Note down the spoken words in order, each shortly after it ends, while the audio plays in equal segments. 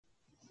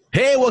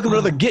welcome to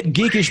another Get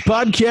Geekish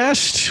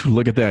podcast.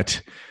 Look at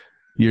that.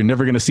 You're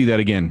never going to see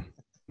that again.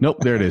 Nope,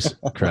 there it is.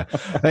 Crap.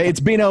 Hey, it's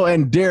Bino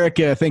and Derek.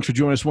 Thanks for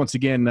joining us once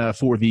again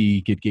for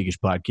the Get Geekish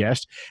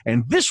podcast.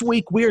 And this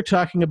week we are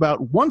talking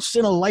about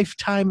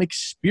once-in-a-lifetime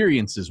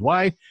experiences.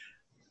 Why?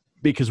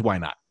 Because why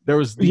not? There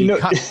was the you know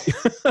how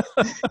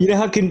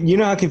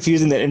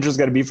confusing that intro's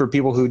got to be for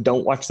people who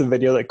don't watch the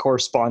video that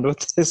correspond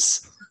with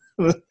this.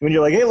 When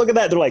you're like, "Hey, look at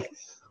that," they're like,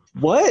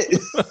 "What?"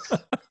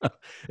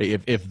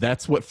 if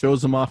that's what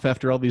throws them off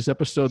after all these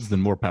episodes, then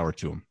more power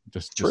to them.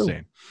 Just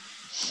saying.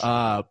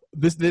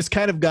 This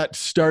kind of got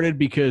started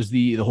because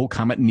the whole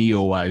Comet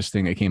Neowise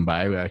thing that came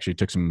by. I actually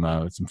took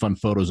some fun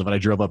photos of it. I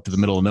drove up to the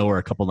middle of nowhere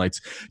a couple nights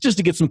just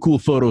to get some cool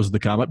photos of the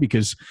comet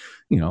because,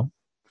 you know,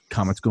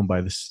 comets going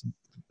by Earth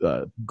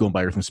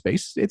in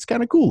space. It's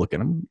kind of cool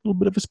looking. I'm a little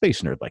bit of a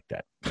space nerd like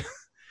that.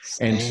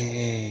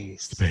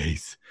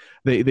 Space.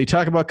 They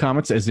talk about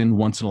comets as in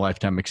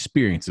once-in-a-lifetime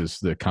experiences.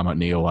 The Comet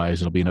Neowise,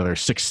 it'll be another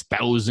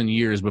 6,000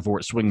 years before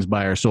it swings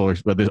by our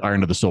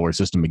end of the solar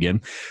system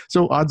again.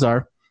 So odds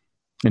are,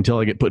 until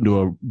I get put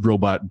into a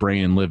robot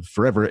brain and live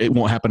forever, it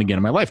won't happen again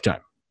in my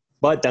lifetime.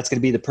 But that's going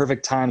to be the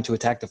perfect time to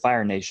attack the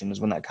Fire Nation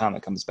is when that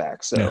comet comes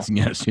back. So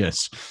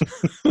yes.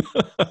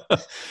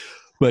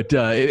 But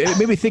it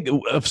made me think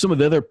of some of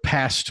the other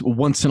past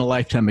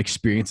once-in-a-lifetime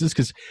experiences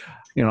because,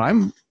 you know,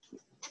 I'm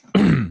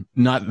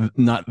not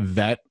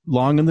that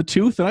long in the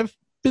tooth, and I've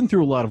been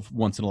through a lot of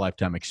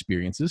once-in-a-lifetime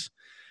experiences.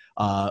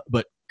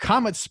 But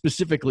comets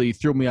specifically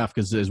threw me off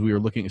because as we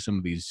were looking at some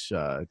of these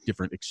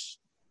different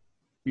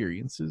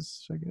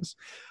experiences, I guess,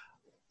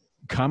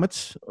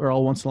 comets are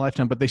all once in a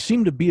lifetime, but they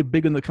seem to be a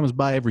big one that comes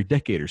by every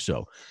decade or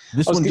so.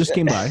 This one just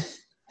came by.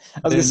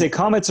 I was going to say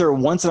comets are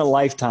once in a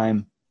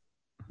lifetime,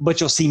 but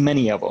you'll see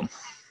many of them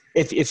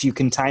if you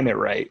can time it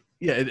right.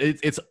 Yeah,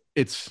 it's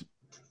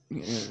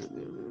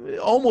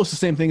almost the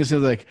same thing as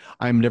like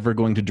I'm never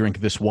going to drink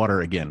this water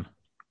again.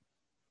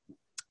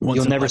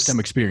 Once in a lifetime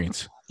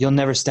experience. You'll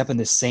never step in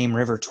the same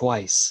river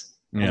twice.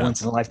 Yeah.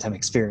 Once in a lifetime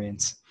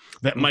experience.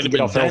 That might have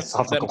been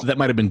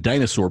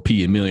dinosaur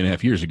pee 1.5 million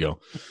years ago.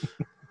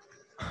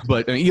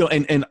 But you know,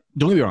 and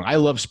don't get me wrong, I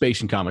love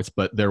space and comets,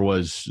 but there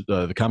was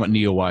the Comet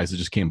Neowise that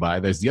just came by.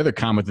 There's the other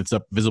comet that's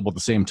up visible at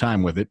the same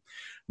time with it.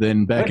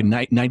 Then back in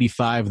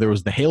 95, there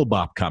was the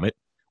Hale-Bopp comet,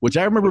 which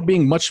I remember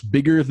being much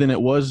bigger than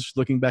it was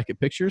looking back at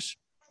pictures.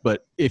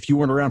 But if you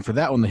weren't around for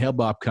that one, the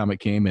Hale-Bopp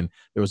comet came, and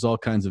there was all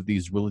kinds of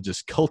these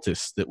religious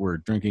cultists that were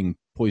drinking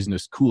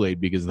poisonous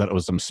Kool-Aid because that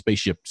was some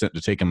spaceship sent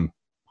to take them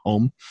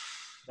home.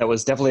 That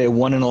was definitely a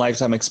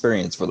one-in-a-lifetime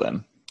experience for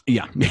them.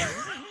 Yeah.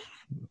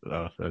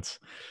 That's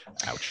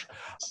ouch.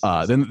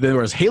 Then there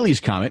was Halley's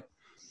Comet,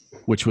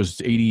 which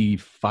was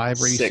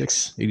 85 or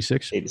 86?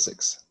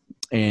 86.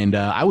 And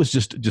I was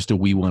just a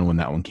wee one when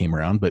that one came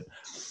around. But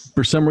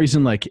for some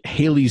reason, like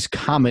Halley's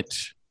Comet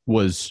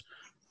was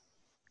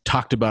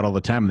talked about all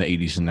the time in the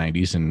 80s and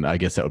 90s, and I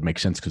guess that would make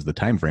sense because of the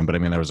time frame. But I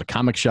mean, there was a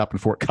comic shop in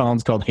Fort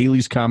Collins called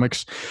Halley's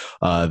Comics.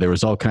 There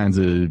was all kinds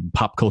of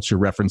pop culture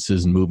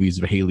references and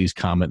movies of Halley's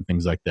Comet and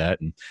things like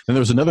that. And then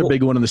there was another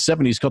big one in the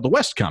 70s called the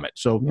West Comet.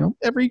 So, you know,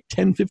 every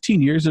 10,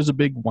 15 years, there's a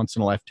big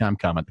once-in-a-lifetime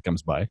comet that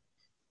comes by.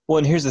 Well,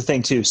 and here's the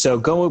thing, too. So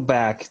going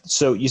back,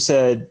 so you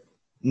said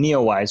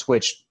Neowise,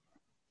 which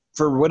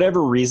for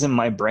whatever reason,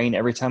 my brain,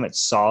 every time it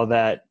saw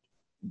that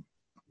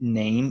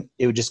name,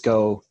 it would just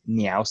go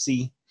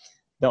Neowsy.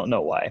 Don't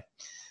know why.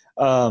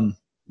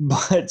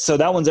 But so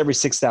that one's every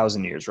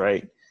 6,000 years,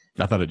 right?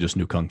 I thought it just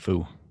knew Kung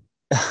Fu.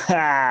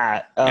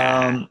 God.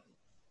 And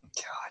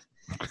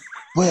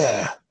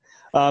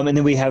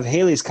then we have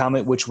Halley's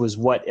Comet, which was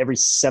every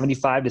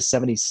 75 to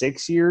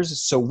 76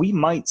 years. So we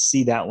might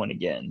see that one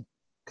again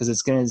because it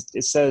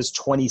says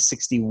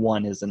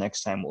 2061 is the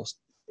next time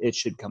it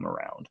should come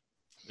around.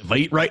 If I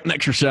eat right and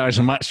exercise,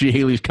 I might see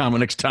Halley's Comet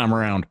next time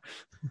around.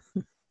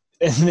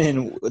 And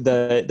then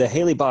the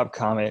Hale-Bopp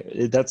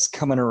comet, that's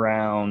coming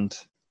around.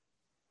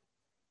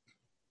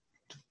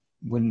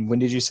 When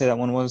did you say that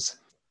one was?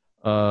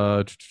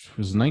 It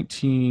was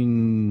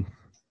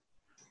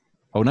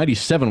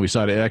 97 we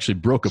saw it. It actually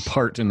broke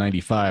apart in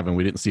 95, and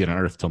we didn't see it on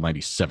Earth till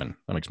 97.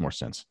 That makes more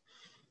sense.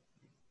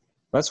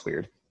 That's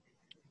weird.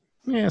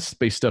 Yeah,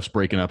 space stuff's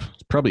breaking up.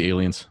 It's probably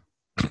aliens.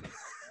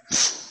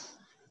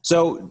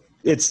 So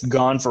it's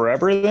gone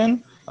forever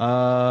then?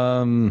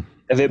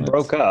 If it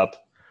broke up.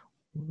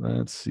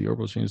 Let's see.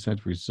 Orbital change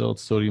type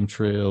results. Sodium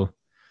trail.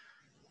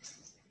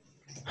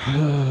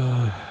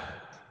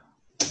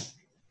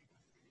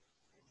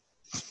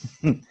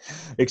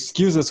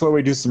 Excuse us while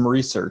we do some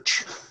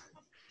research.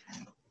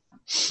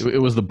 It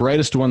was the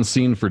brightest one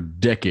seen for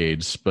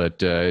decades,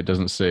 but it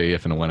doesn't say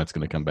if and when it's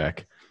going to come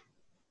back.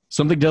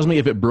 Something tells me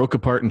if it broke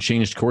apart and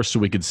changed course so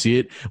we could see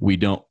it, we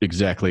don't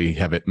exactly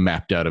have it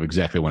mapped out of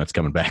exactly when it's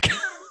coming back.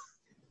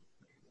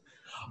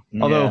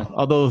 Yeah.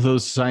 Although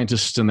those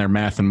scientists and their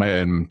math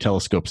and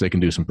telescopes, they can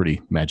do some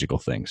pretty magical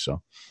things.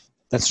 So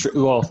that's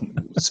true. Well,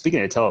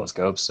 speaking of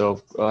telescopes,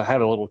 so I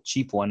had a little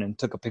cheap one and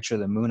took a picture of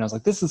the moon. I was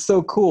like, this is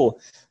so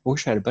cool. I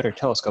wish I had a better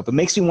telescope. It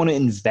makes me want to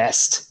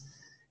invest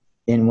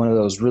in one of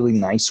those really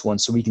nice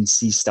ones so we can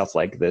see stuff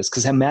like this.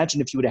 Because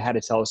imagine if you would have had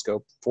a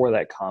telescope for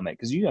that comet.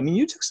 Because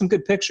you took some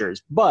good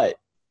pictures, but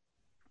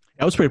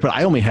I was pretty proud.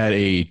 I only had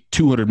a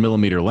 200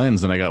 millimeter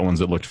lens, and I got ones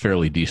that looked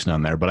fairly decent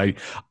on there. But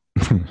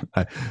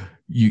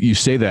you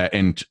say that,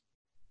 and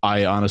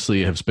I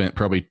honestly have spent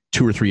probably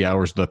 2 or 3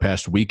 hours the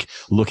past week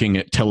looking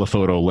at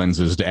telephoto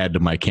lenses to add to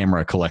my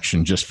camera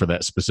collection just for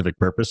that specific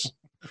purpose.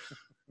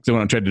 So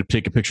when I tried to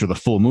take a picture of the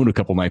full moon a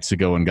couple nights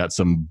ago and got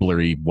some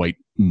blurry white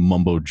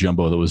mumbo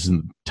jumbo that was in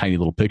a tiny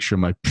little picture,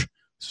 I'm like,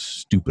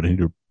 stupid, I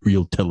need a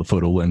real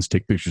telephoto lens to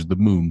take pictures of the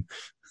moon.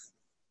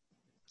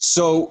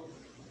 So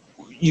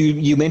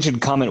you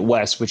mentioned Comet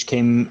West, which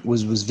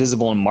was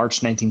visible in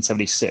March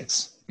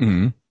 1976.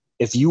 Mm-hmm.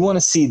 If you want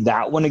to see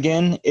that one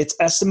again, it's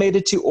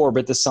estimated to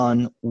orbit the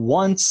sun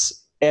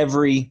once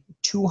every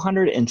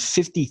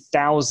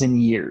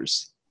 250,000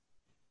 years.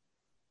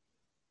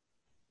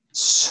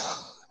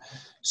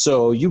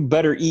 So you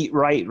better eat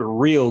right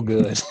real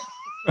good.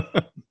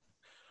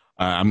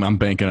 I'm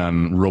banking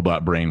on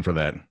robot brain for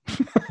that.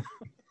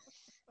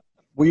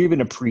 Will you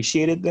even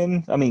appreciate it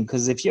then? I mean,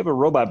 because if you have a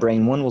robot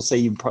brain, one will say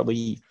you're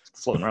probably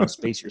floating around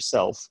space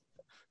yourself.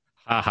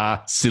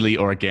 Haha, silly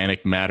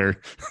organic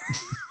matter.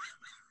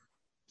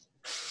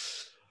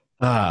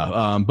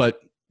 But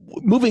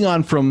moving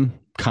on from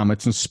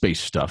comets and space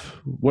stuff,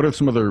 what are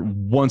some other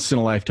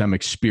once-in-a-lifetime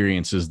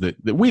experiences that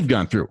we've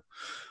gone through?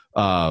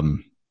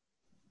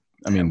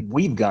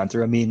 We've gone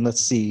through. I mean,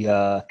 let's see.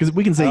 Because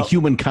we can say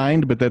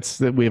humankind, but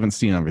we haven't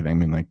seen everything. I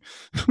mean, like.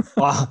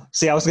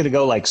 See, I was going to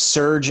go like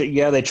Surge.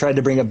 Yeah, they tried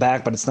to bring it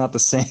back, but it's not the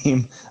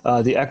same.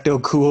 The Ecto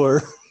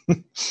Cooler,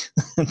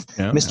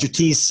 Mr.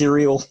 T's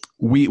cereal.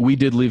 We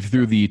did live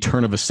through the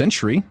turn of a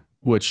century,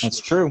 which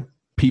that's true.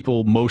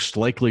 People most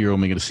likely are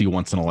only going to see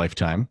once in a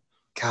lifetime.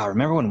 God,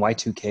 remember when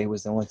Y2K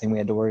was the only thing we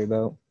had to worry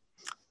about?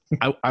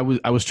 I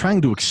was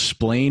trying to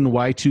explain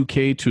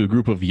Y2K to a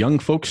group of young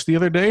folks the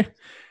other day.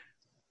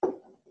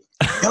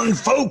 Young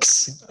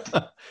folks.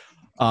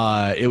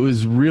 It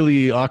was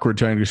really awkward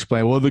trying to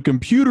explain. Well, the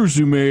computers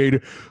we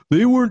made,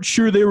 they weren't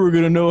sure they were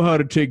going to know how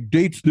to take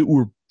dates that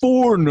were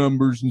 4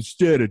 numbers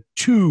instead of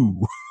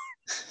 2.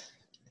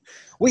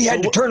 We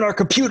had to turn our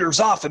computers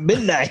off at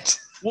midnight.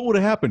 What would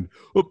have happened?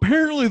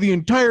 Apparently, the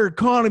entire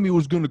economy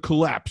was going to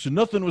collapse and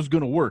nothing was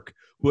going to work,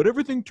 but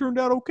everything turned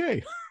out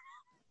okay.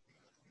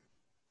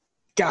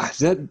 God,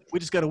 we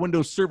just got a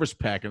Windows Service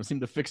Pack and it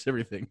seemed to fix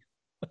everything.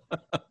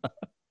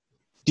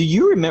 Do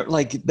you remember,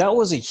 like, that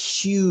was a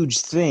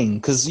huge thing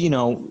because,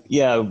 New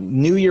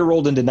Year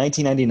rolled into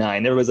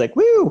 1999. Everybody's like,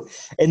 woo!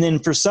 And then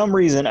for some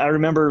reason, I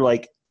remember,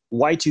 like,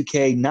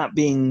 Y2K not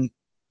being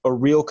a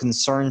real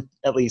concern,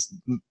 at least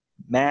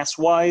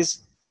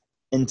mass-wise,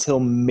 until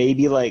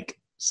maybe, like,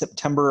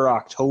 September or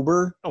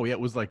October. Oh, yeah, it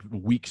was, like,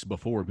 weeks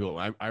before.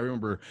 I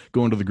remember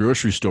going to the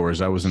grocery stores.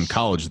 I was in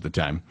college at the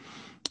time.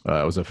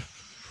 I was a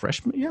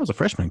freshman. Yeah, I was a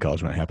freshman in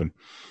college when it happened.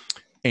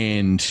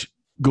 And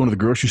going to the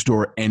grocery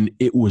store, and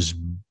it was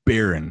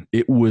barren.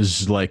 It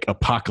was like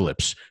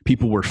apocalypse.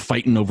 People were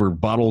fighting over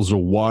bottles of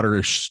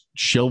water.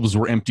 Shelves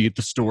were empty at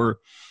the store.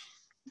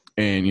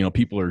 And,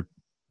 people are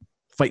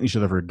fighting each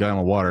other for a gallon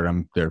of water.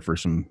 I'm there for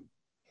some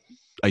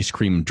ice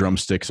cream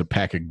drumsticks, a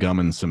pack of gum,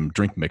 and some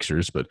drink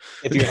mixers. But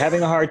if you're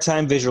having a hard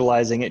time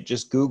visualizing it,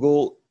 just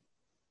Google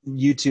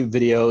YouTube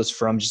videos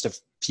from just a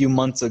few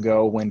months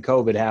ago when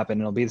COVID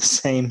happened. It'll be the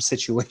same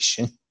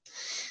situation.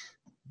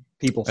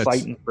 People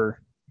fighting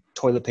for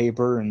toilet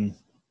paper and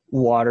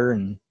water.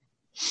 And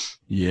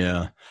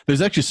yeah,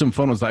 there's actually some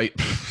fun ones.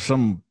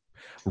 Some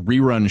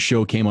rerun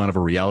show came on of a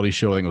reality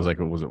show. I think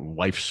it was it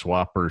Wife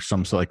Swap or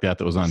something like that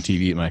was on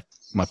TV at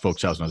my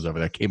folks' house when I was over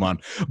there. Came on,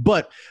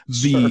 but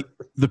the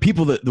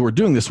people that were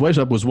doing this Wife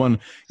Swap was one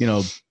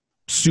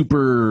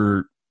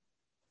super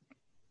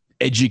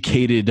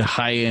educated,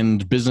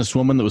 high-end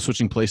businesswoman that was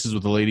switching places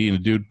with a lady and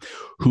a dude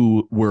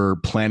who were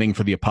planning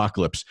for the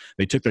apocalypse.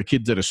 They took their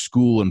kids out of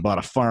school and bought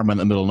a farm in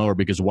the middle of nowhere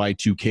because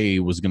Y2K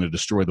was going to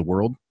destroy the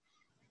world.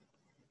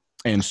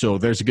 And so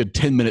there's a good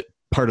 10-minute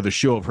part of the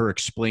show of her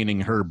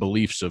explaining her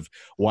beliefs of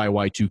why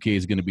Y2K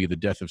is going to be the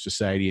death of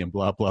society and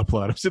blah, blah,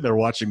 blah. I'm sitting there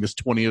watching this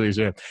 20 years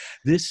ago.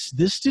 This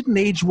didn't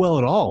age well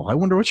at all. I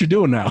wonder what you're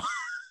doing now.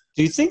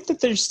 Do you think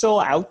that they're still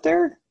out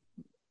there?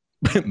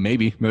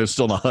 Maybe. They're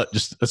still in a hut,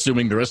 just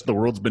assuming the rest of the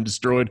world's been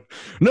destroyed.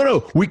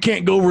 No, we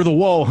can't go over the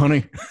wall,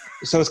 honey.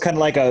 So it's kind of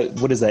like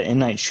what is that, M.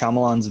 Night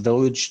Shyamalan's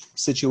Village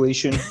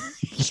situation?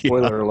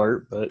 Spoiler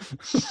alert, but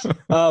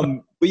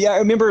yeah, I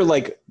remember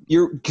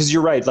because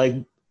you're right, like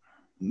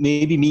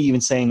maybe me even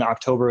saying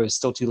October is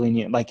still too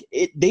lenient. Like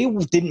they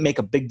didn't make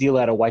a big deal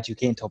out of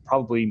Y2K until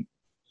probably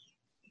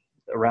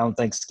around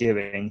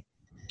Thanksgiving.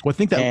 Well, I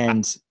think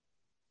that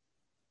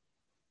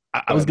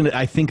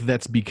I think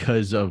that's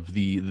because of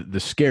the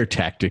scare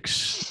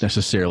tactics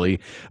necessarily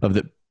of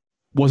that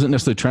wasn't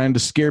necessarily trying to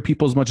scare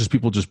people as much as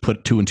people just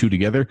put 2 and 2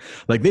 together.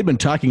 Like they've been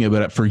talking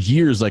about it for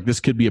years. Like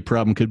this could be a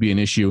problem, could be an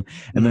issue.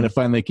 And then it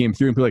finally came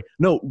through and people like,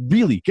 no,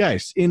 really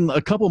guys, in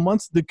a couple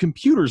months, the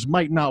computers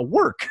might not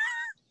work.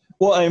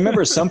 Well, I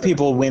remember some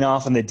people went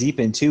off on the deep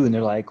end too. And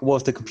they're like, well,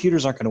 if the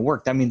computers aren't going to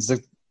work, that means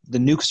the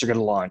nukes are going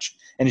to launch,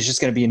 and it's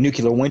just going to be a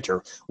nuclear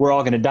winter. We're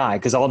all going to die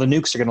because all the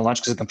nukes are going to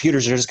launch because the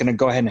computers are just going to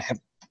go ahead and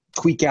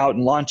tweak out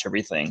and launch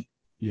everything.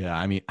 Yeah,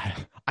 I mean,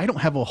 I don't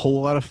have a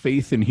whole lot of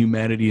faith in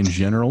humanity in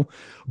general,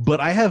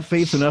 but I have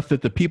faith enough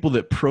that the people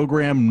that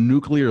program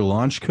nuclear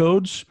launch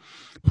codes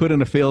put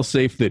in a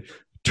failsafe that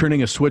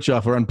turning a switch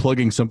off or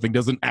unplugging something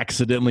doesn't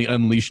accidentally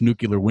unleash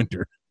nuclear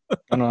winter. I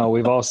don't know.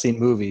 We've all seen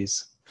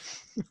movies.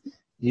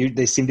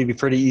 They seem to be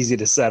pretty easy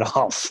to set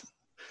off.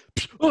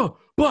 Oh,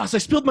 boss, I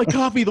spilled my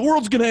coffee. The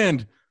world's going to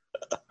end.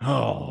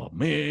 Oh,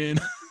 man.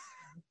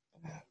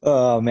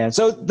 Oh, man.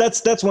 So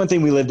that's one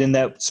thing we lived in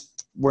that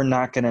we're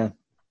not going to,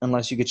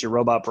 unless you get your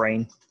robot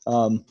brain,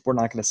 we're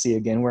not going to see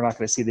again. We're not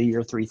going to see the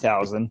year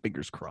 3000.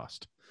 Fingers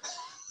crossed.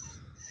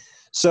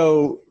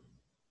 So,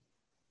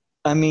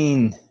 I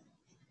mean,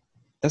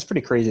 that's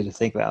pretty crazy to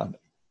think about.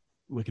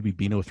 We could be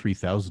Beano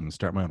 3000 and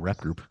start my own rap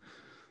group.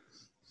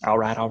 All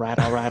right.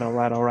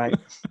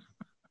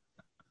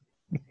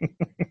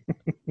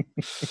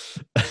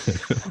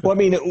 Well, I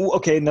mean,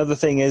 okay, another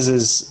thing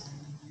is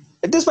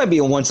this might be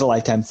a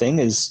once-in-a-lifetime thing,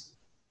 is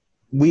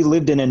we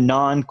lived in a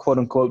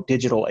non-quote-unquote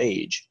digital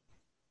age.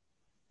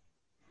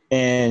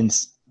 And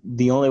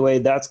the only way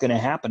that's going to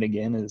happen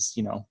again is,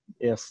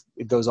 if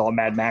it goes all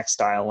Mad Max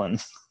style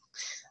and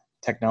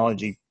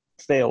technology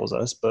fails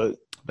us. But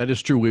that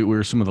is true. We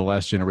were some of the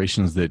last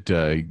generations that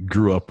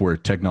grew up where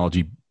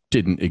technology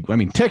didn't. I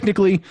mean,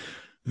 technically,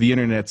 the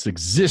internet's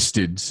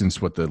existed since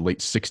the late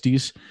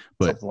 60s,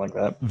 but something like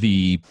that.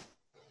 The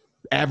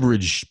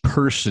average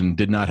person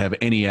did not have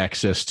any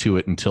access to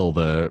it until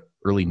the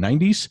early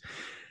 90s.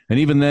 And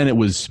even then, it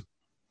was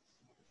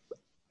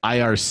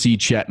IRC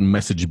chat and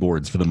message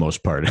boards for the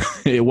most part.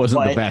 It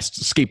wasn't the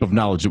vast scape of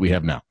knowledge that we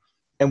have now.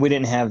 And we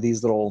didn't have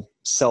these little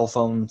cell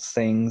phone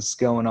things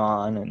going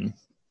on, and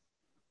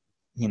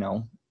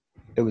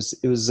it was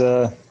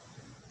a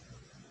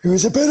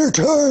better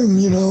time,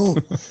 I don't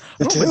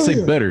like to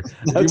say better. Do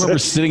you remember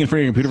sitting in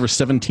front of your computer for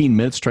 17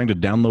 minutes trying to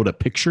download a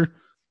picture?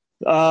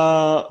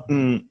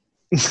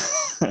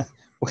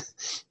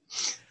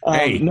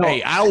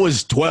 Hey, I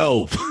was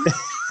 12.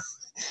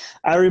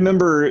 I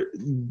remember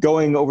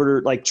going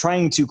over,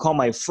 trying to call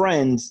my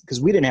friend,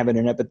 because we didn't have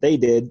internet, but they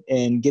did,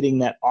 and getting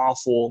that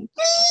awful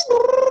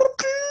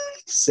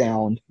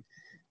sound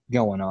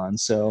going on.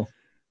 So,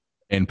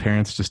 and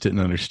parents just didn't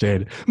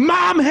understand.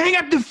 Mom, hang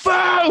up the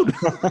phone!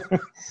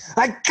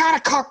 I gotta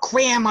call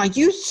Grandma.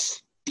 You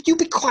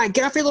be quiet.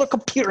 Get off your little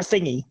computer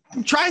thingy.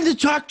 I'm trying to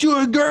talk to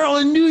a girl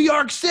in New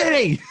York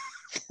City.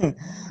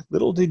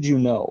 Little did you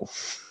know.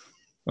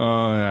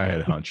 I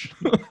had a hunch.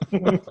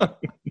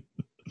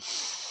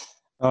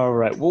 All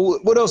right. Well,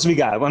 what else we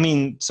got? I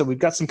mean, so we've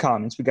got some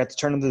comments. We got the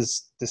turn of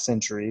the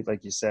century,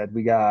 like you said.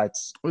 We got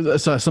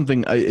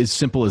something as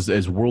simple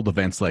as world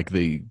events like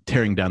the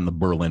tearing down the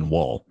Berlin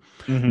Wall.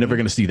 Mm-hmm. Never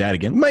going to see that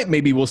again.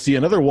 Maybe we'll see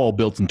another wall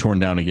built and torn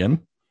down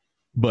again,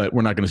 but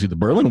we're not going to see the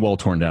Berlin Wall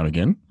torn down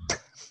again.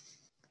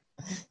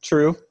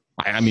 True.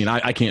 I mean,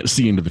 I can't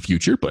see into the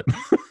future, but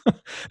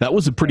that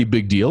was a pretty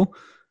big deal.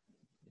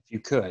 If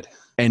you could.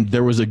 And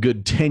there was a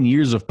good 10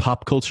 years of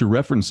pop culture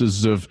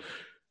references of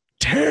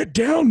tear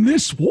down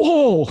this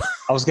wall.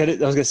 I was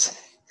gonna say,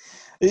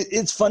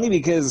 it's funny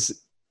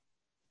because,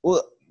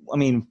 well, I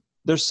mean,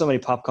 there's so many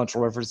pop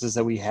cultural references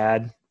that we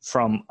had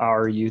from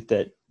our youth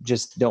that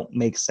just don't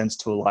make sense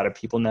to a lot of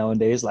people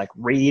nowadays, like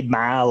read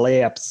my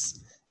lips,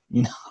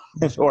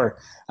 or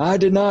I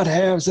did not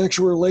have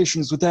sexual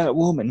relations with that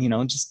woman,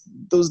 just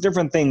those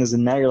different things.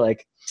 And now you're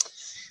like,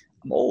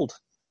 I'm old.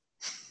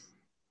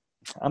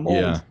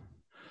 Yeah.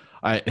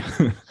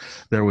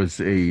 There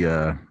was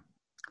a,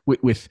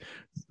 with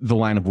the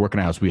line of work in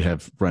a house, we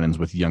have run-ins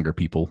with younger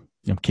people,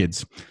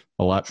 kids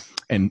a lot.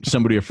 And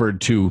somebody referred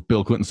to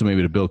Bill Clinton, so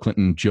maybe a Bill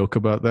Clinton joke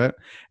about that.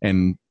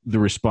 And the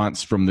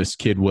response from this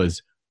kid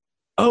was,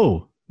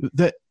 "Oh,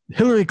 that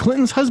Hillary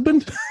Clinton's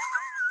husband?"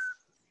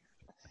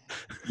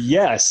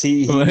 Yes,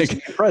 he was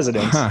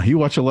president. You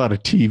watch a lot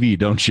of TV,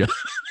 don't you?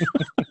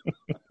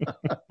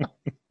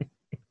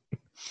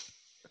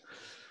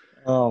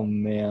 Oh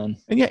man.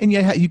 And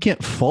yeah, you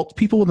can't fault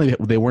people when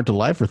they weren't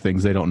alive for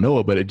things they don't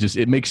know, but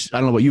it makes, I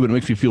don't know about you, but it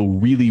makes me feel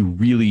really,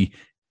 really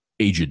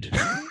aged.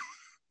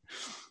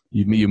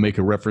 You make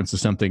a reference to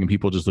something and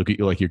people just look at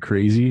you like you're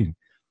crazy.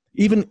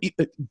 Even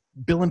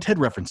Bill and Ted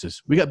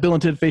references. We got Bill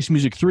and Ted Face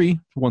Music 3,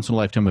 once in a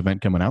lifetime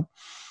event coming out.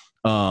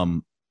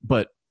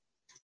 But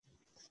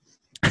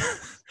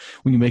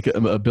when you make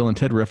a Bill and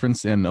Ted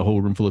reference and a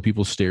whole room full of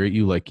people stare at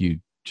you like you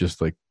just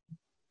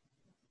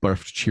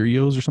barfed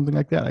Cheerios or something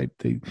like that,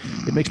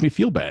 it makes me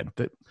feel bad.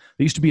 That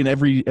they used to be in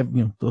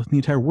the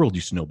entire world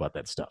used to know about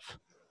that stuff.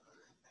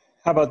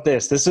 How about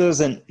this? This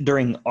isn't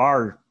during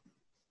our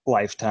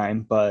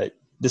lifetime, but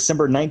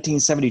December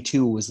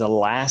 1972 was the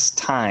last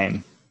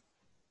time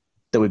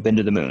that we've been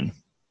to the moon.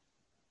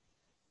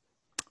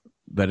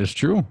 That is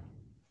true.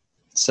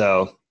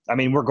 So, I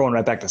mean, we're going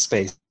right back to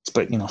space,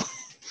 but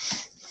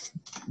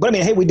but I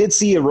mean, hey, we did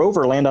see a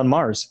rover land on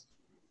Mars.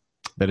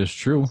 That is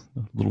true.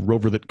 A little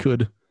rover that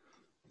could.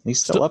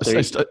 He's still up there.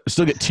 I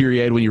still get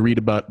teary-eyed when you read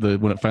about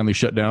when it finally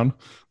shut down.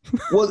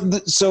 Well,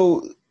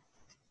 so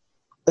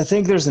I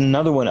think there's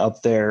another one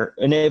up there,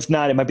 and if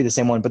not, it might be the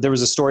same one. But there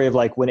was a story of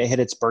like when it hit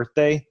its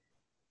birthday,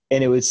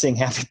 and it would sing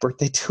 "Happy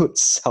Birthday" to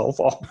itself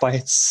all by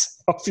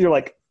itself. You're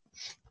like,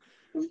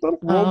 is that a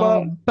robot?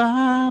 All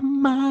by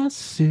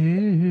myself.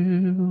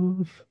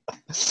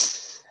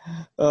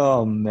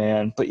 Oh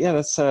man, but yeah,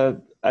 that's I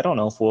don't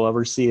know if we'll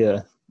ever see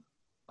a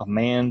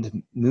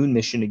manned moon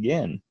mission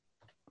again.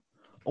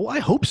 Oh, I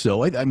hope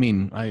so. I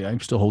mean, I'm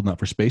still holding out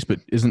for space, but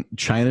isn't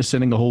China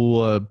sending a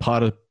whole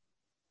pod of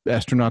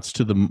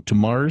astronauts to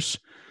Mars?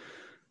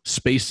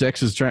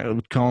 SpaceX is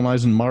trying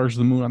colonizing Mars,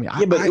 the moon. I mean,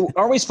 yeah, but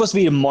aren't we supposed to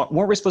be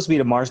weren't we supposed to be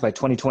to Mars by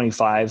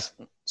 2025?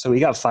 So we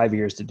got 5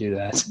 years to do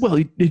that. Well,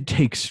 it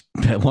takes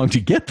that long to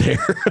get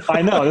there.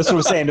 I know, that's what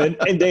I'm saying,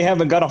 and they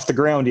haven't got off the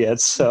ground yet.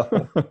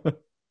 So,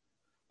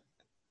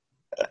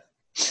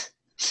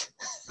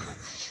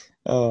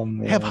 oh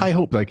man, I have high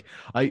hope. Like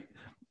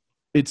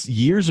it's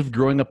years of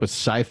growing up with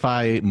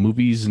sci-fi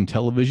movies and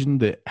television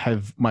that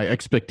have my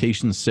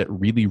expectations set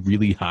really,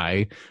 really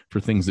high for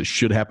things that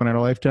should happen in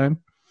our lifetime.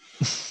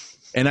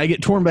 And I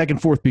get torn back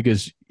and forth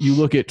because you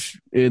look at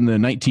in the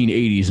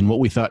 1980s and what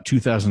we thought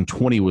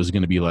 2020 was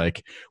going to be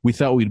like. We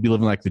thought we'd be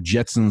living like the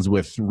Jetsons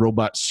with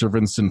robot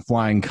servants and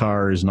flying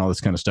cars and all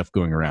this kind of stuff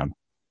going around.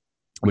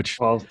 Which,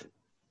 well,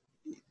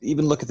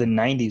 even look at the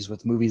 90s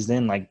with movies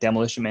then, like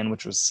Demolition Man,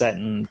 which was set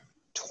in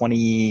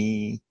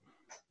 2003.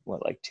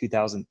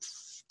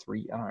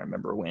 I don't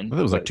remember when.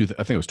 I think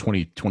it was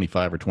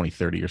 2025 or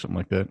 2030 or something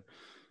like that.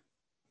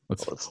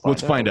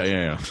 Let's find out.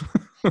 Yeah.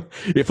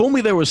 If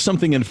only there was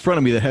something in front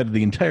of me that had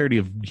the entirety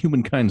of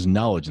humankind's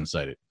knowledge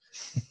inside it.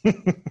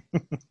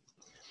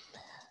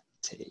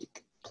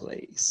 Take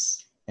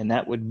place. And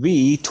that would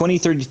be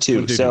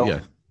 2032. So yeah.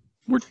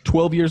 We're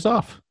 12 years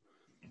off.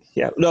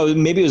 Yeah. No,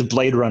 maybe it was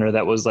Blade Runner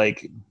that was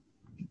like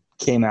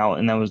came out,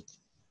 and that was,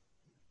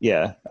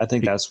 yeah, I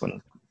think that's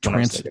when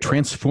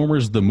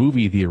Transformers the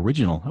movie, the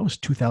original, that was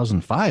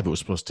 2005 it was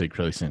supposed to take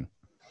place in.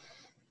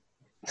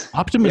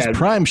 Optimus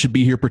Prime should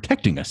be here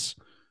protecting us.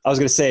 I was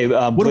going to say,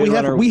 what do we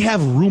have? We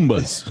have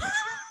Roombas.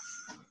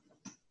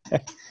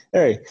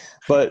 Hey,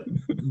 but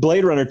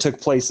Blade Runner took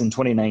place in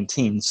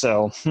 2019.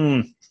 So,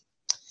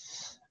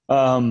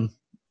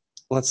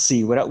 let's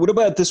see. What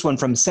about this one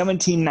from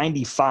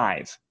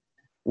 1795,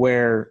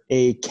 where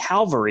a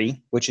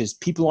cavalry, which is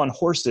people on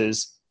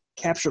horses,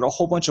 captured a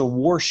whole bunch of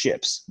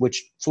warships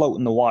which float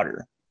in the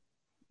water.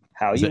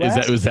 How is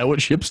that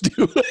what ships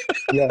do?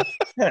 Yeah,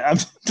 I'm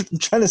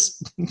trying to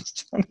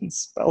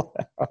spell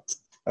it out.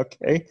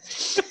 Okay,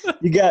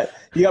 you got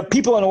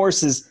people on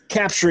horses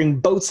capturing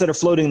boats that are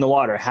floating in the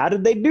water. How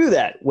did they do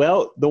that?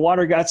 Well, the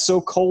water got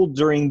so cold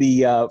during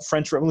the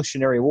French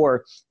Revolutionary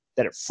War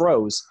that it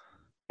froze,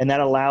 and that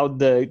allowed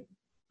the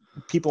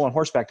people on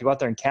horseback to go out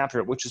there and capture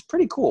it, which is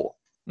pretty cool.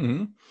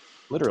 Mm-hmm.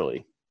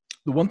 Literally.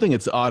 The one thing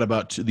that's odd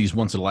about these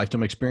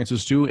once-in-a-lifetime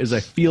experiences, too, is I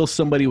feel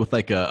somebody with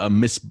like a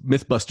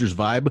Mythbusters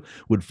vibe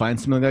would find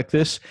something like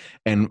this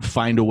and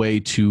find a way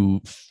to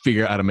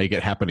figure out how to make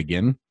it happen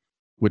again,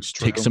 which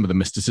takes some of the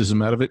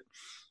mysticism out of it.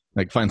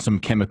 Like find some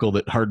chemical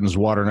that hardens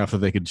water enough that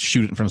they could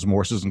shoot it in front of some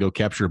horses and go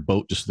capture a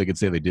boat just so they could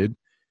say they did.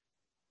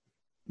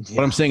 Yeah.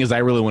 What I'm saying is I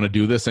really want to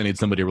do this. I need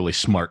somebody really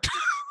smart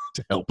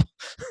to help.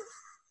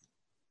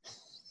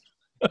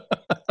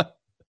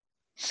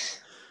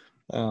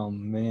 Oh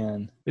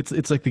man,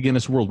 it's like the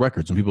Guinness World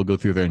Records when people go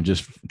through there and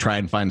just try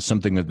and find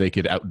something that they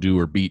could outdo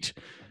or beat.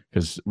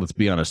 Because let's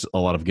be honest, a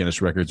lot of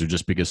Guinness records are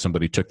just because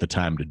somebody took the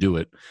time to do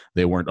it.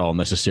 They weren't all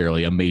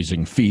necessarily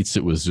amazing feats.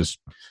 It was just,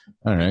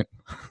 all right,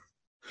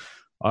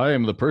 I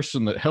am the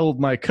person that held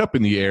my cup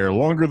in the air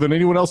longer than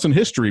anyone else in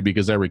history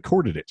because I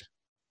recorded it.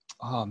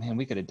 Oh man,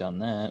 we could have done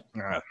that.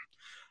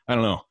 I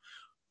don't know.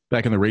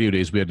 Back in the radio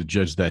days, we had to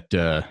judge that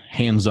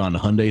hands-on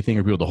Hyundai thing,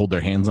 or people to hold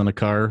their hands on a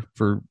car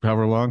for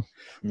however long.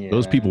 Yeah.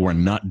 Those people were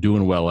not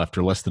doing well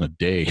after less than a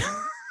day.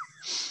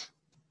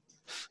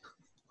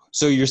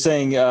 So you're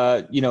saying,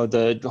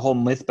 the whole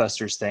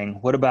Mythbusters thing.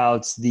 What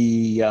about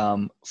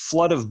the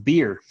flood of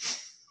beer?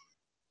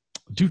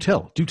 Do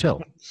tell.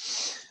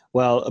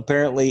 Well,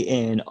 apparently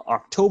in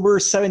October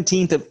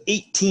 17th of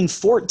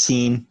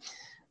 1814,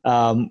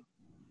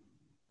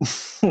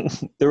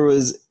 there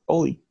was,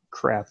 holy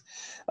crap.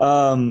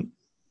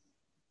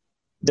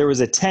 There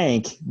was a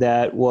tank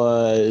that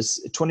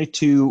was a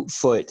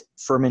 22-foot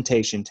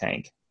fermentation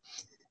tank.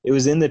 It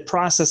was in the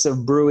process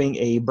of brewing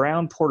a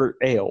brown porter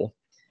ale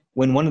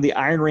when one of the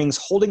iron rings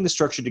holding the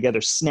structure together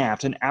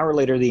snapped. An hour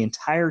later, the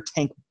entire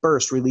tank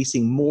burst,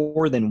 releasing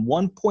more than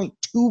 1.2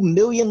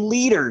 million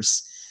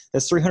liters.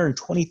 That's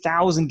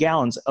 320,000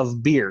 gallons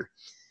of beer.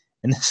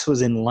 And this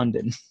was in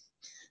London.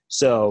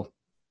 So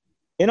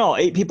in all,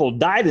 8 people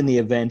died in the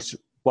event,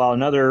 while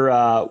another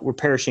were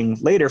perishing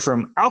later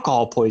from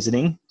alcohol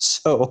poisoning.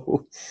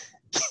 So,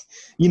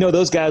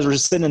 those guys were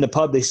just sitting in the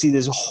pub. They see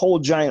this whole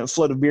giant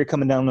flood of beer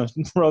coming down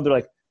the road. They're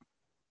like,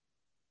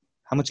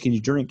 how much can you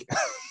drink? I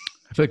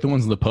feel like the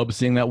ones in the pub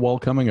seeing that wall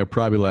coming are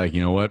probably like,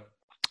 you know what?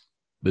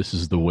 This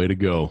is the way to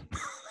go.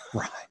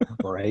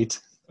 Right.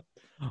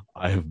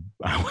 I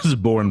was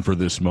born for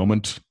this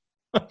moment.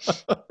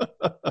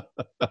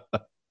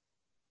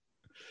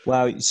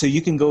 Wow. So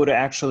you can go to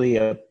actually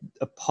a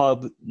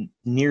pub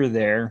near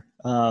there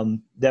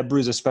that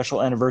brews a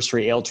special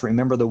anniversary ale to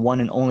remember the one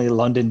and only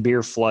London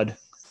beer flood.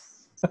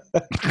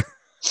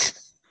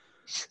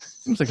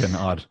 Seems like an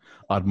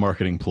odd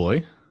marketing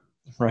ploy.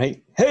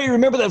 Right? Hey,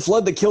 remember that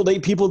flood that killed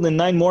 8 people and then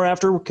 9 more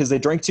after because they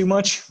drank too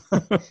much?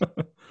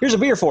 Here's a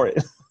beer for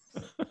it.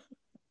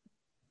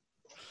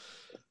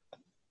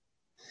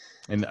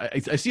 And I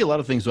see a lot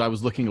of things. So I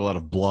was looking at a lot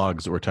of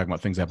blogs that were talking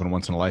about things happen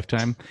once in a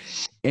lifetime.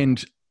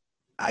 And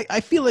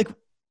I feel like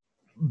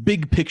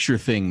big picture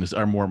things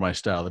are more my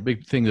style. The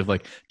big things of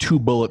like 2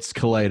 bullets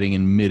colliding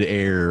in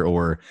midair,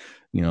 or,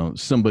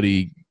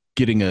 somebody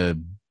getting a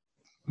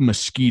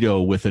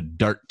mosquito with a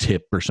dart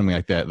tip or something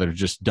like that are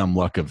just dumb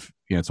luck of,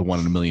 it's a 1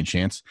 in a million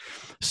chance.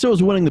 So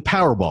is winning the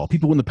Powerball.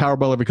 People win the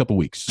Powerball every couple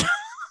weeks, a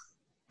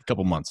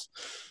couple months.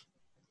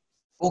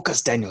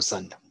 Focus,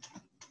 Danielson.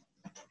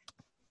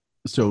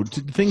 So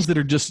things that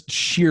are just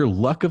sheer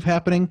luck of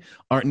happening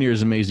aren't near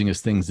as amazing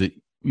as things that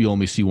you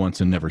only see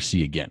once and never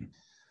see again.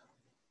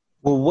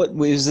 Well, what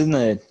was in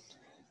the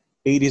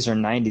 80s or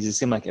 90s, it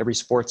seemed like every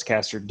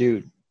sportscaster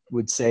dude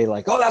would say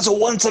like, oh, that's a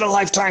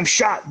once-in-a-lifetime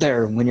shot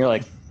there. When you're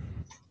like,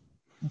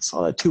 I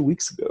saw that 2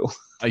 weeks ago.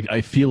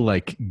 I feel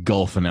like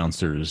golf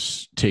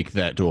announcers take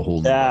that to a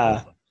whole new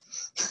level.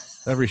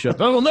 Every shot,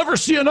 I'll never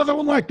see another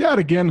one like that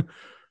again.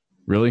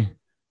 Really?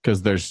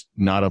 Because there's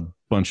not a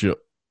bunch of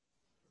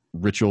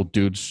rich old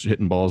dudes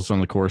hitting balls on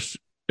the course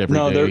every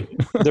day.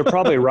 They're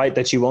probably right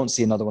that you won't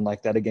see another one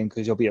like that again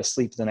because you'll be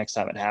asleep the next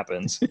time it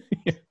happens.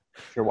 If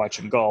you're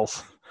watching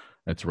golf.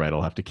 That's right.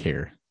 I'll have to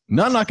care.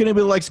 Not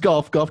anybody that likes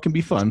golf. Golf can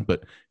be fun,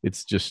 but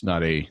it's just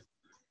not a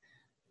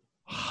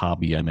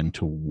hobby I'm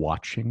into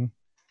watching.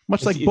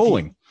 Much like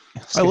bowling.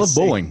 I love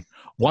bowling.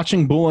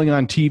 Watching bowling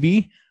on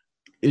TV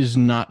is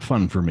not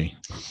fun for me.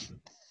 I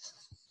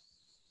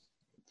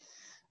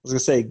was going to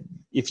say,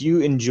 if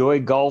you enjoy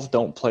golf,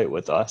 don't play it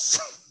with us.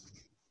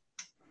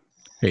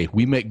 Hey,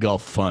 we make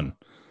golf fun.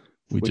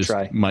 We just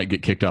try. Might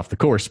get kicked off the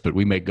course, but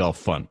we make golf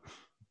fun.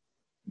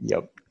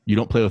 Yep. You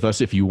don't play with us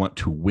if you want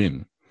to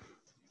win.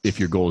 If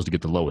your goal is to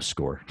get the lowest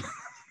score.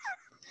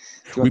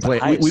 We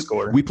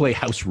play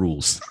house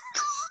rules.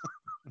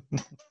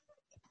 It's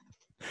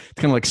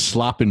kind of like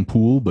slop in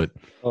pool, but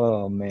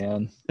oh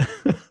man.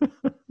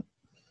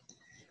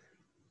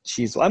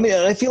 Jeez. I mean,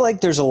 I feel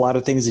like there's a lot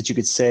of things that you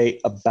could say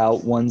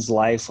about one's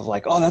life of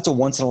like, oh, that's a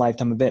once in a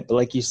lifetime event. But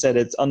like you said,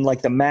 it's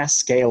unlike the mass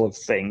scale of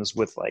things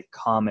with like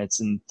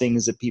comets and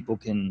things that people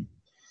can,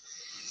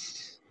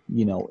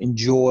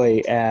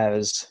 enjoy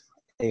as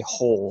a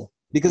whole.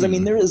 Because I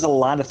mean, there is a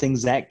lot of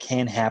things that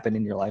can happen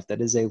in your life that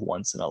is a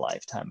once in a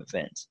lifetime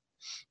event.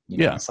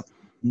 Something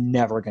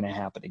never going to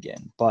happen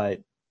again.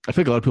 But I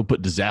think a lot of people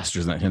put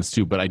disasters in that sense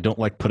too, but I don't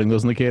like putting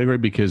those in the category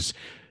because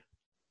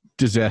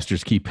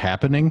disasters keep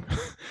happening.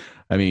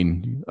 I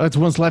mean, it's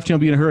once in a lifetime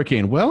being a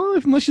hurricane. Well,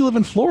 unless you live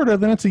in Florida,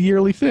 then it's a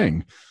yearly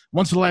thing.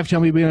 Once in a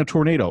lifetime you be in a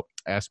tornado.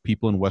 Ask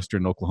people in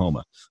Western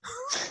Oklahoma.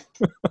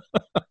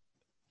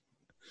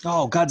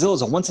 Oh,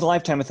 Godzilla's a once in a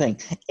lifetime thing.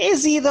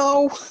 Is he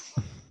though?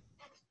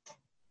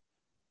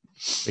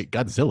 Wait,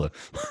 Godzilla.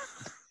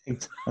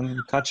 I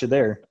caught you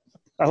there.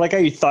 I like how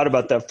you thought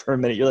about that for a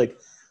minute. You're like,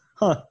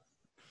 huh.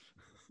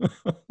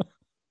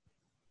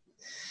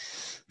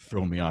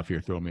 Throwing me off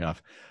here.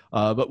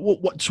 But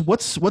what's a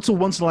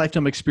once in a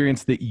lifetime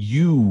experience that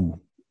you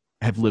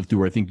have lived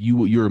through? Or I think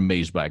you're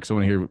amazed by. Because I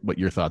want to hear what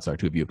your thoughts are,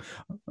 two of you.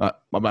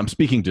 I'm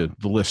speaking to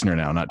the listener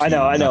now, not to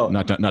I know.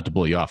 Not to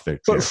blow you off there.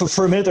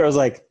 For a minute there, I was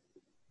like,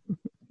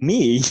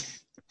 me.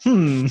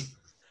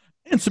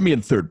 Answer me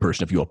in third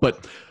person, if you will.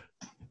 But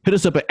hit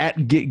us up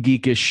at Get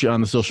Geekish on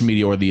the social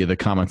media or the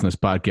comments on this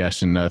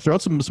podcast, and throw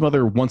out some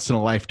other once in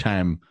a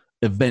lifetime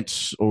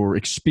events or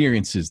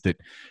experiences that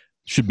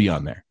should be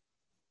on there.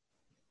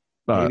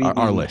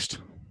 Our list.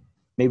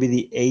 Maybe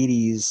the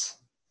 80s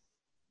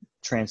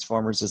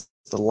Transformers is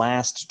the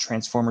last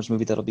Transformers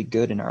movie that'll be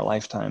good in our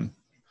lifetime.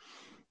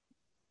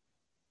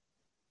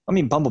 I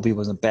mean, Bumblebee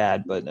wasn't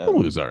bad, but it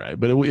was all right,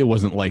 but it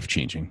wasn't life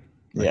changing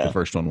like the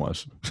first one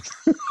was.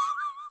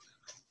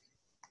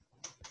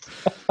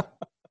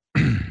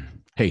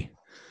 Hey,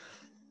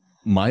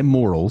 my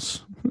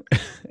morals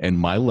and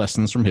my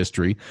lessons from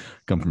history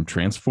come from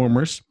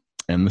Transformers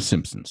and The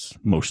Simpsons,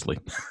 mostly.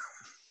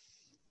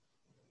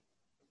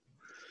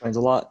 Explains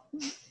a lot.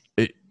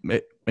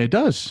 It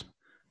does.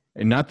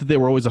 And not that they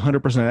were always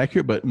 100%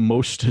 accurate, but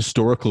most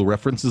historical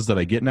references that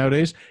I get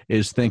nowadays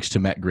is thanks to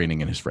Matt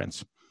Groening and his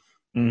friends.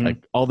 Mm-hmm.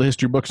 Like all the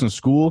history books in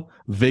school,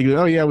 vaguely,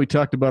 oh yeah, we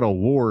talked about a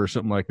war or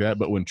something like that.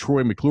 But when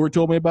Troy McClure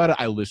told me about it,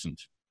 I listened.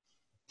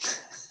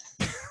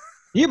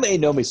 You may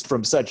know me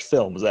from such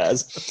films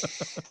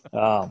as,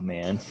 oh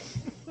man,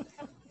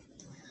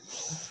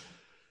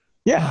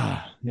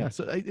 yeah.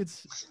 So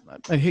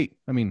I hate.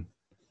 I mean,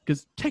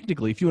 because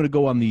technically, if you want to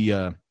go on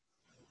the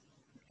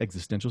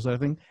existential side of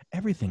thing,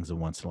 everything's a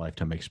once in a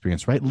lifetime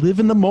experience, right?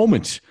 Live in the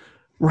moment.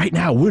 right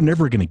now, we're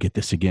never going to get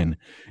this again.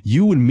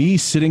 You and me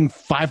sitting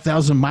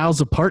 5,000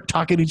 miles apart,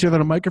 talking to each other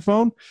on a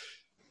microphone,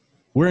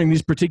 wearing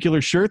these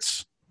particular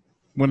shirts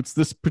when it's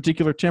this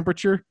particular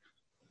temperature.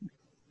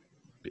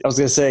 I was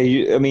going to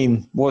say, I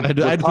mean, we'll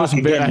talk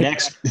again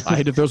next. I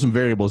had to throw some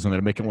variables in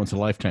there to make it once in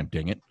a lifetime,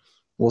 dang it.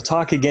 We'll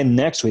talk again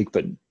next week,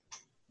 but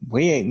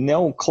we ain't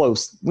no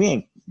close. We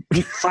ain't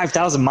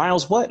 5,000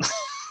 miles. What?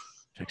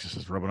 Texas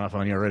is rubbing off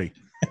on you already.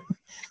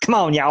 Come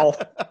on, y'all.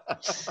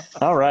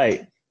 All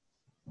right.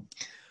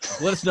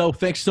 Let us know.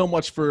 Thanks so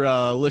much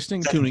for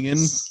listening, tuning in,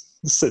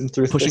 sitting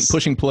through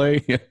pushing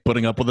play,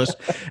 putting up with us.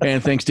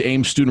 And thanks to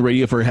AIM Student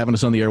Radio for having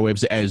us on the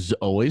airwaves, as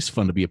always.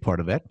 Fun to be a part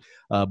of that.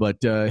 But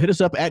hit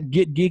us up at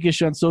Get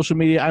Geekish on social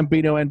media. I'm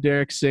Bino and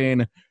Derek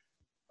saying,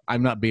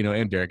 I'm not Bino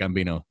and Derek. I'm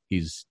Bino.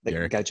 He's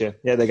Derek. They got you.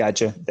 Yeah, they got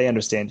you. They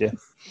understand you.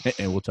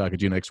 And we'll talk to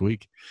you next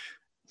week.